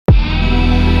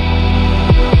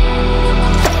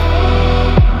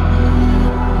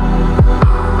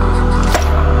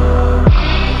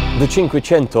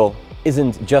Cinquecento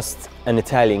isn't just an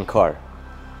Italian car.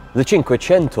 The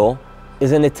Cinquecento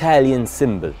is an Italian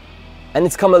symbol, and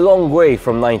it's come a long way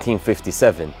from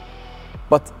 1957.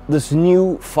 But this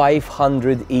new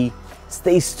 500e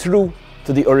stays true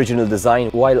to the original design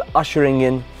while ushering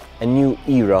in a new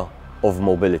era of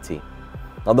mobility.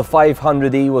 Now, the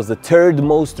 500e was the third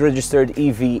most registered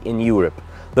EV in Europe,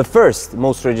 the first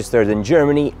most registered in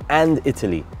Germany and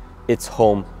Italy, its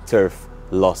home turf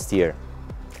last year.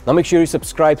 Now make sure you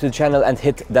subscribe to the channel and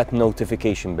hit that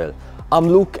notification bell. I'm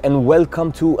Luke and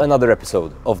welcome to another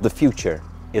episode of The Future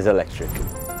is Electric.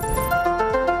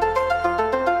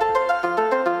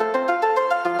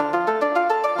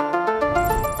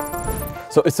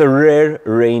 So it's a rare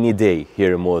rainy day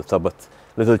here in Malta, but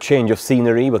little change of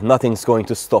scenery, but nothing's going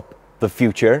to stop the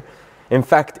future. In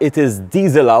fact, it is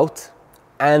diesel out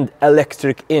and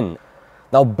electric in.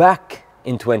 Now back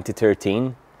in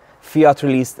 2013, Fiat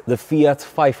released the Fiat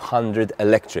 500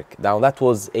 electric. Now that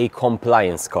was a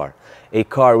compliance car, a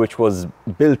car which was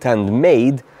built and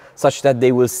made such that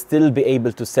they will still be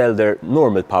able to sell their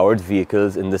normal powered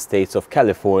vehicles in the states of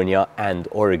California and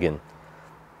Oregon.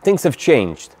 Things have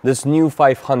changed. This new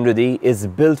 500e is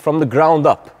built from the ground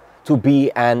up to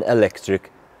be an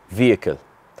electric vehicle.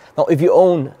 Now, if you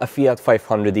own a Fiat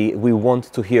 500e, we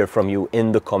want to hear from you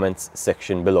in the comments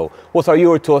section below. What are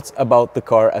your thoughts about the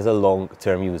car as a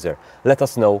long-term user? Let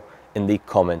us know in the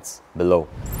comments below.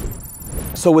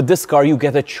 So with this car, you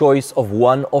get a choice of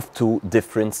one of two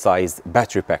different sized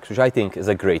battery packs, which I think is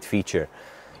a great feature.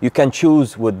 You can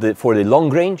choose for the long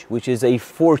range, which is a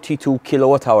 42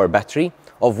 kilowatt-hour battery,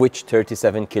 of which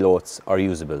 37 kilowatts are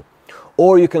usable.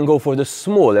 Or you can go for the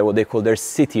smaller, what they call their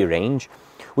city range,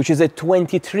 which is a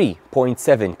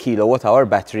 23.7 kilowatt-hour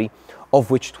battery, of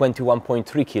which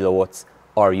 21.3 kilowatts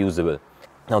are usable.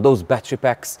 Now those battery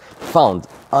packs found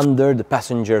under the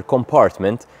passenger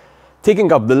compartment,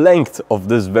 taking up the length of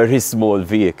this very small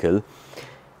vehicle,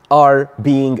 are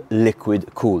being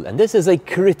liquid cooled. And this is a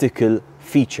critical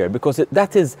feature because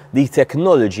that is the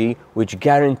technology which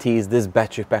guarantees this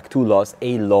battery pack to last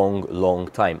a long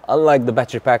time, unlike the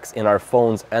battery packs in our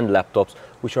phones and laptops,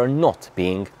 which are not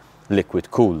being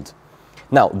liquid cooled.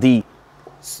 Now, the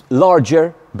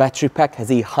larger battery pack has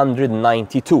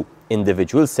 192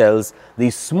 individual cells, the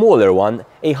smaller one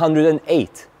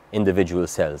 108 individual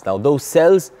cells. Now, those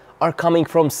cells are coming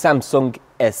from Samsung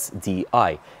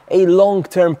SDI, a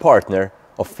long-term partner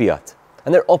of Fiat,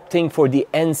 and they're opting for the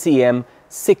NCM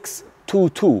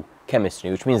 622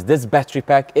 chemistry, which means this battery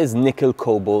pack is nickel,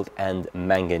 cobalt and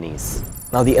manganese.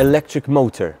 Now, the electric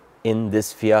motor in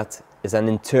this Fiat is an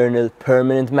internal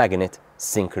permanent magnet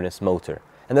synchronous motor.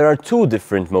 And there are two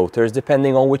different motors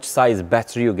depending on which size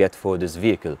battery you get for this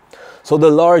vehicle. So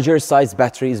the larger size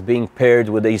battery is being paired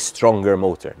with a stronger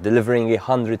motor, delivering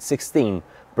 116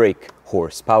 brake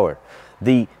horsepower.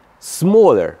 The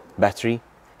smaller battery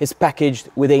is packaged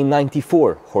with a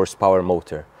 94 horsepower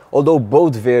motor, although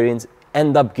both variants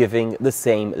end up giving the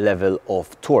same level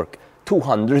of torque,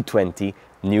 220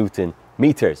 Newton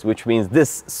meters, which means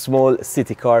this small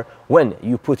city car, when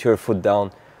you put your foot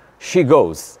down, she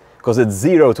goes, because it's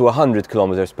 0 to 100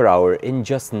 kilometers per hour in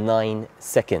just 9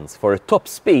 seconds for a top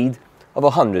speed of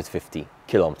 150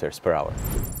 kilometers per hour.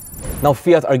 Now,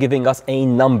 Fiat are giving us a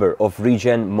number of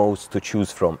Regen modes to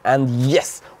choose from. And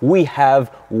yes, we have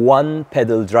one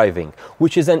pedal driving,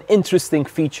 which is an interesting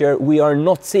feature we are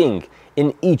not seeing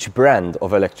in each brand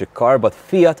of electric car, but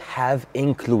Fiat have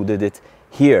included it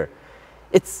here.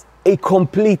 It's a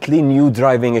completely new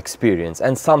driving experience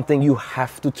and something you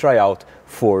have to try out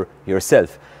for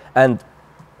yourself. And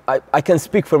I can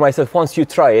speak for myself, once you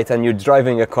try it and you're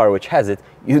driving a car which has it,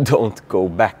 you don't go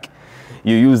back.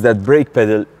 You use that brake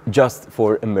pedal just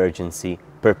for emergency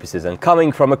purposes. And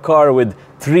coming from a car with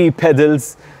 3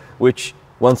 pedals, which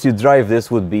once you drive this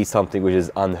would be something which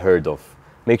is unheard of.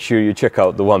 Make sure you check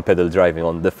out the one pedal driving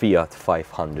on the Fiat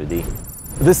 500e.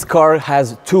 This car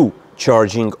has 2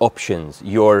 charging options,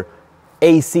 your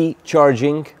AC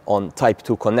charging on Type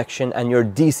 2 connection and your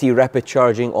DC rapid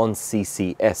charging on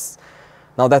CCS.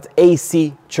 Now that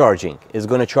AC charging is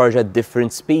going to charge at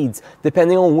different speeds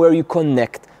depending on where you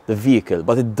connect the vehicle,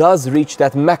 but it does reach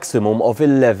that maximum of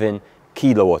 11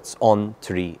 kilowatts on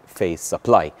 3-phase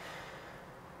supply.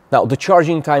 Now the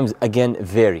charging times again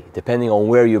vary depending on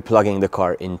where you're plugging the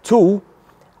car into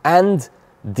and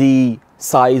the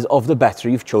size of the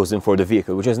battery you've chosen for the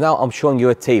vehicle, which is now I'm showing you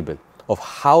a table of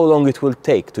how long it will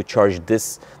take to charge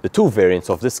the 2 variants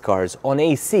of this cars on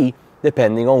AC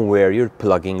depending on where you're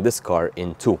plugging this car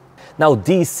into. Now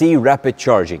DC rapid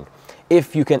charging,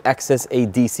 if you can access a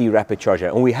DC rapid charger,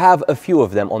 and we have a few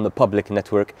of them on the public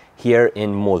network here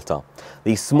in Malta.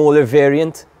 The smaller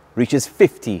variant reaches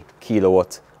 50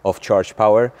 kilowatt of charge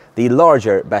power. The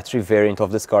larger battery variant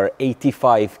of this car,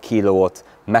 85 kilowatt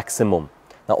maximum.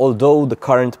 Now, although the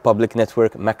current public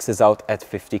network maxes out at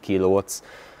 50 kilowatts,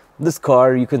 this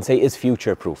car, you can say, is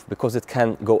future-proof because it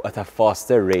can go at a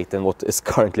faster rate than what is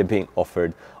currently being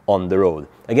offered on the road.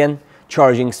 Again,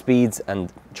 charging speeds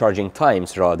and charging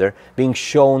times, rather, being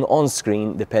shown on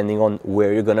screen depending on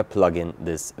where you're going to plug in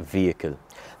this vehicle.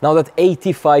 Now, that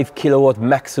 85 kilowatt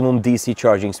maximum DC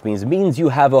charging speeds means you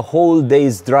have a whole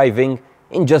day's driving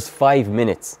in just 5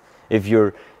 minutes if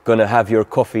you're going to have your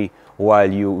coffee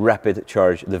while you rapid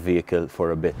charge the vehicle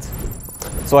for a bit.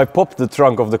 So I popped the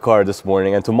trunk of the car this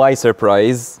morning, and to my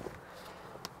surprise,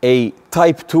 a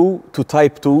Type 2 to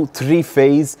Type 2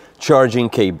 3-phase charging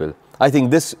cable. I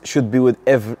think this should be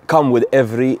come with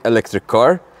every electric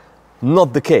car.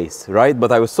 Not the case, right?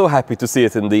 But I was so happy to see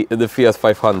it in the Fiat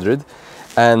 500.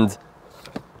 And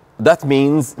that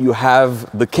means you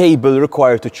have the cable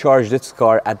required to charge this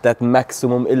car at that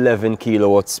maximum 11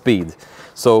 kilowatt speed.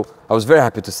 So I was very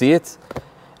happy to see it.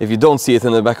 If you don't see it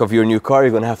in the back of your new car,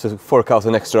 you're going to have to fork out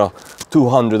an extra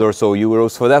 200 or so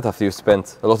euros for that after you've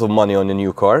spent a lot of money on a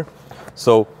new car.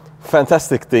 So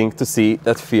fantastic thing to see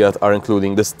that Fiat are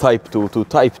including this Type 2 to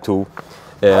Type 2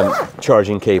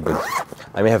 charging cable.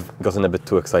 I may have gotten a bit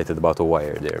too excited about a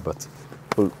wire there, but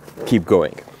we'll keep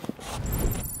going.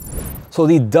 So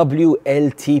the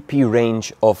WLTP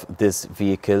range of this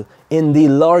vehicle in the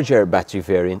larger battery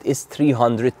variant is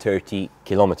 330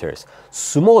 kilometers.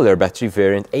 Smaller battery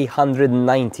variant,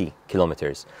 190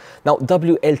 kilometers. Now,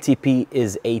 WLTP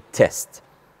is a test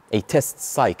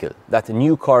cycle that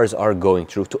new cars are going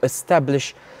through to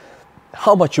establish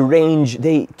how much range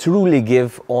they truly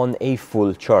give on a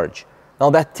full charge. Now,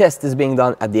 that test is being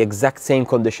done at the exact same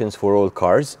conditions for all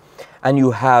cars, and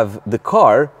you have the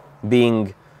car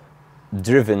being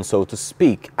driven, so to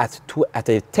speak, at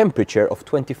a temperature of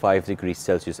 25 degrees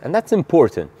Celsius. And that's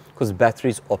important because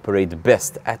batteries operate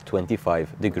best at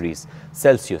 25 degrees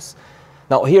Celsius.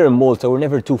 Now, here in Malta, we're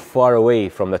never too far away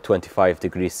from the 25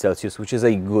 degrees Celsius, which is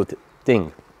a good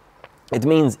thing. It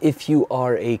means if you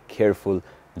are a careful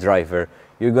driver,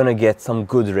 you're going to get some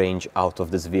good range out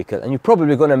of this vehicle, and you're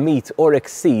probably going to meet or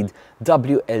exceed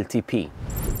WLTP.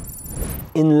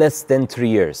 In less than 3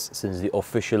 years since the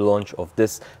official launch of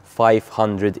this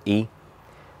 500e,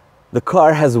 the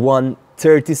car has won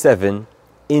 37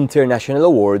 international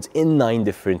awards in 9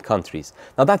 different countries.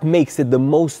 Now, that makes it the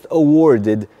most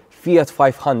awarded Fiat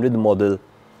 500 model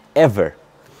ever.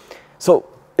 So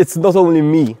it's not only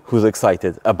me who's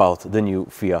excited about the new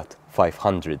Fiat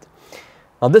 500.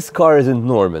 Now, this car isn't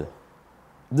normal.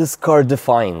 This car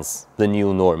defines the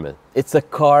new normal. It's a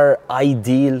car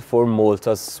ideal for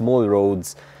Malta's small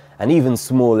roads and even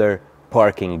smaller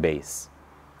parking bays.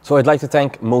 So I'd like to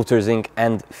thank Motors Inc.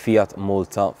 and Fiat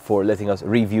Malta for letting us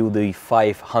review the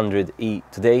 500e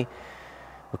today.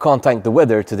 We can't thank the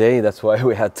weather today, that's why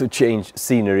we had to change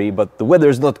scenery, but the weather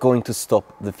is not going to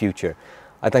stop the future.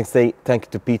 I'd like to say thank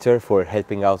you to Peter for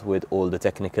helping out with all the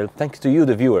technical. Thanks to you,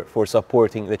 the viewer, for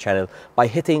supporting the channel by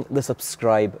hitting the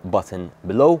subscribe button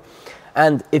below.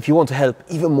 And if you want to help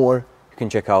even more, you can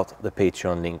check out the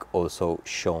Patreon link also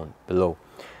shown below.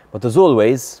 But as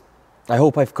always, I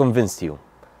hope I've convinced you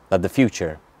that the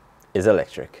future is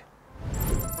electric.